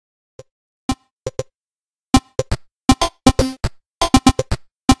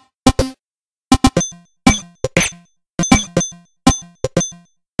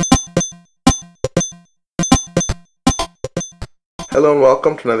Hello and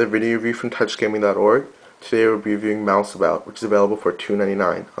welcome to another video review from TouchGaming.org. Today we'll be reviewing Mouseabout, which is available for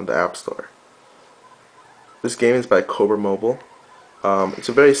 $2.99 on the App Store. This game is by Cobra Mobile. It's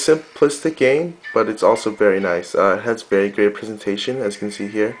a very simplistic game, but it's also very nice. It has very great presentation, as you can see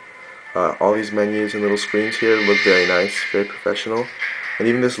here. All these menus and little screens here look very nice, very professional. And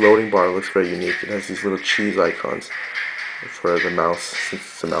even this loading bar looks very unique. It has these little cheese icons for the mouse, since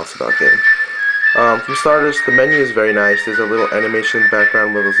it's a Mouseabout game. For starters, the menu is very nice. There's a little animation in the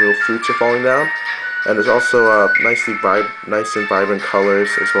background where those little fruits are falling down. And there's also nice and vibrant colors,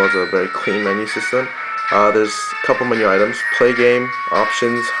 as well as a very clean menu system. There's a couple menu items: play game,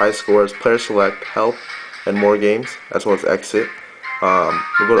 options, high scores, player select, help, and more games, as well as exit.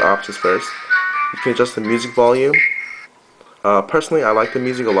 We'll go to options first. You can adjust the music volume. Personally, I like the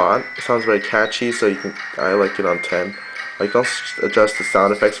music a lot. It sounds very catchy, so I like it on 10. You can also adjust the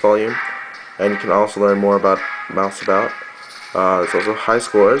sound effects volume, and you can also learn more about Mouseabout. There's also high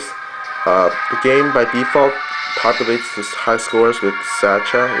scores. The game by default populates the high scores with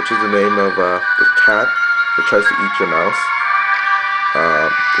Sacha, which is the name of the cat that tries to eat your mouse.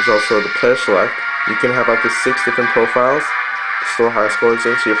 There's also the player select. You can have up to 6 different profiles to store high scores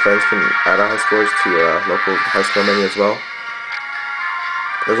in, so your friends can add high scores to your local high score menu as well.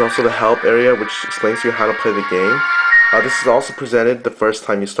 There's also the help area, which explains to you how to play the game. This is also presented the first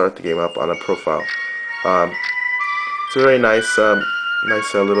time you start the game up on a profile. It's a very nice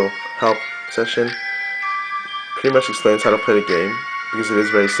little help session. Pretty much explains how to play the game, because it is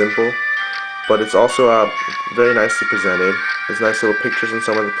very simple, but it's also very nicely presented. There's nice little pictures in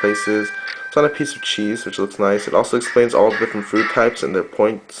some of the places. It's on a piece of cheese, which looks nice. It also explains all the different fruit types and their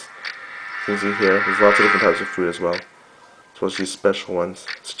points. You can see here, there's lots of different types of fruit as well, as well as these special ones,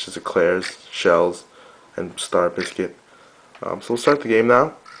 such as eclairs, shells, and star biscuit. So we'll start the game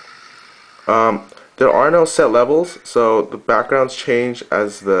now. There are no set levels, so the backgrounds change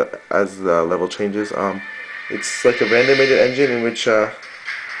as the level changes. It's like a randomated engine in which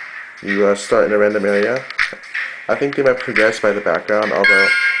you start in a random area. I think they might progress by the background, although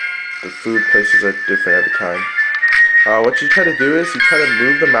the food places are different every time. What you try to do is you try to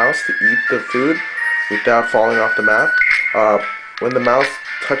move the mouse to eat the food without falling off the map. When the mouse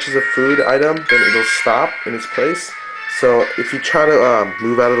touches a food item, then it'll stop in its place. So if you try to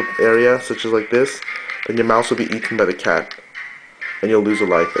move out of the area, such as like this, then your mouse will be eaten by the cat, and you'll lose a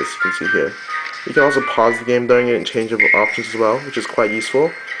life, as you can see here. You can also pause the game during it and change options as well, which is quite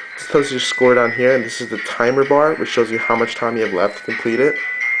useful. This tells you your score down here, and this is the timer bar, which shows you how much time you have left to complete it.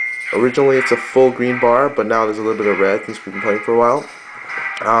 Originally it's a full green bar, but now there's a little bit of red since we've been playing for a while.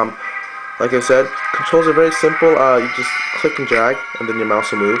 Like I said, controls are very simple. You just click and drag, and then your mouse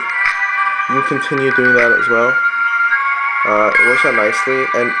will move. You can continue doing that as well. It works out nicely,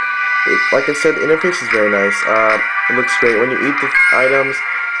 and like I said, the interface is very nice. It looks great. When you eat the items,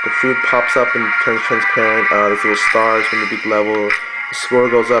 the food pops up and turns transparent. There's little stars when you beat the level. The score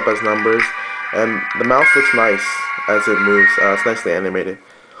goes up as numbers, and the mouse looks nice as it moves. It's nicely animated.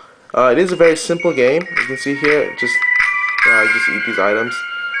 It is a very simple game. You can see here, you just eat these items,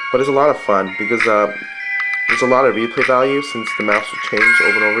 but it's a lot of fun because there's a lot of replay value, since the mouse will change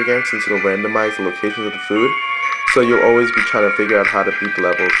over and over again, since it'll randomize the locations of the food. So you'll always be trying to figure out how to beat the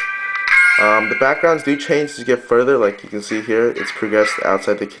levels. The backgrounds do change as you get further. Like you can see here, it's progressed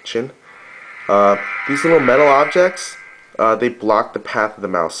outside the kitchen. These little metal objects, they block the path of the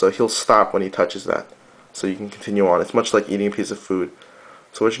mouse, so he'll stop when he touches that. So you can continue on. It's much like eating a piece of food.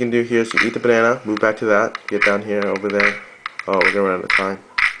 So what you can do here is you eat the banana, move back to that, get down here, over there. Oh, we're gonna run out of time.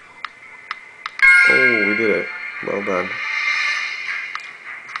 Oh, we did it. Well done.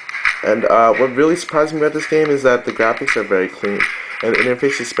 And what really surprised me about this game is that the graphics are very clean, and the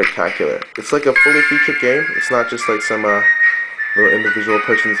interface is spectacular. It's like a fully featured game. It's not just like some little individual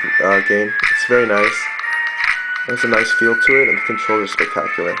person's game. It's very nice. There's a nice feel to it, and the controls are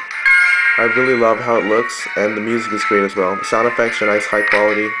spectacular. I really love how it looks, and the music is great as well. The sound effects are nice, high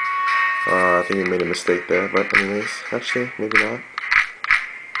quality. I think we made a mistake there, but anyways, actually, maybe not.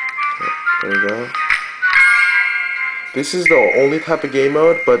 There we go. This is the only type of game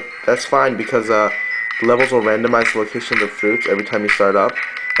mode, but that's fine because the levels will randomize the location of the fruits every time you start up,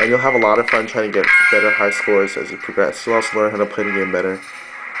 and you'll have a lot of fun trying to get better high scores as you progress. You'll also learn how to play the game better.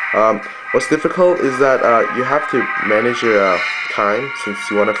 What's difficult is that you have to manage your time, since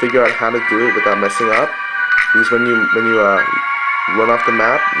you want to figure out how to do it without messing up. Because when you run off the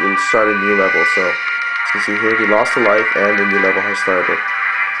map, you'll start a new level. So as you can see here, we lost a life, and a new level has started.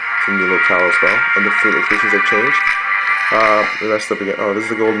 It's a new locale as well, and the food locations have changed. We messed up again. Oh, this is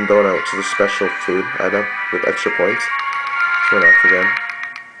the golden donut, which is a special food item with extra points. Turn off again.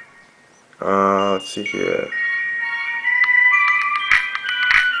 Let's see here.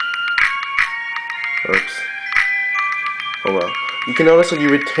 Oops. Oh well. You can notice when you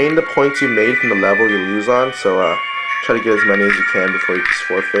retain the points you made from the level you lose on, so try to get as many as you can before you just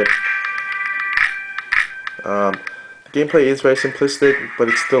forfeit. The gameplay is very simplistic, but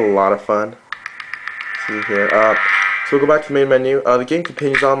it's still a lot of fun. See here. So we'll go back to the main menu. The game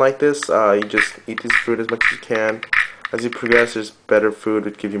continues on like this. You just eat this fruit as much as you can. As you progress, there's better food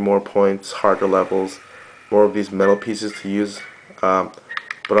which give you more points, harder levels, more of these metal pieces to use. But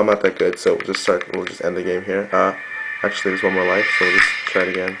I'm not that good, so we'll just end the game here. Actually, there's one more life, so we'll just try it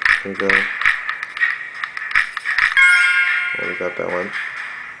again. Here we go. Oh, we got that one.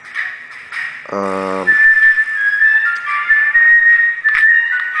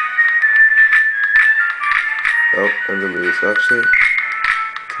 Oh, and we lose. Actually,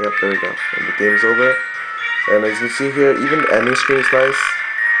 yep, there we go. And the game's over. And as you can see here, even the ending screen is nice.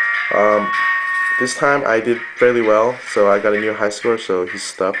 This time I did fairly well, so I got a new high score, so he's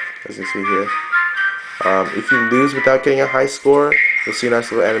stuck, as you can see here. If you lose without getting a high score, you'll see a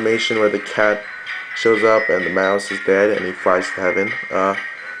nice little animation where the cat shows up and the mouse is dead and he flies to heaven.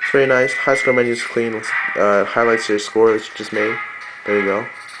 It's very nice. High score menu is clean. It highlights your score that you just made. There you go.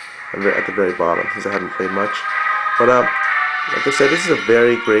 And at the very bottom, since I haven't played much. But like I said, this is a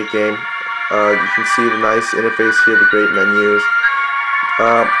very great game. You can see the nice interface here, the great menus.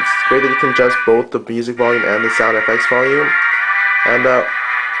 It's great that you can adjust both the music volume and the sound effects volume. And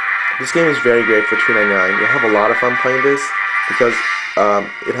this game is very great for $2.99. You'll have a lot of fun playing this because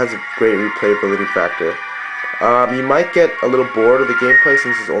it has a great replayability factor. You might get a little bored of the gameplay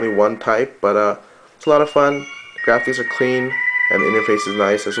since it's only one type, but it's a lot of fun. The graphics are clean and the interface is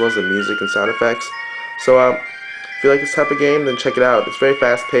nice, as well as the music and sound effects. So if you like this type of game, then check it out. It's very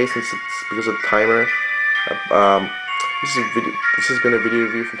fast-paced and it's because of the timer. This has been a video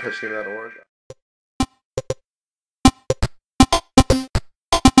review from TouchGaming.org.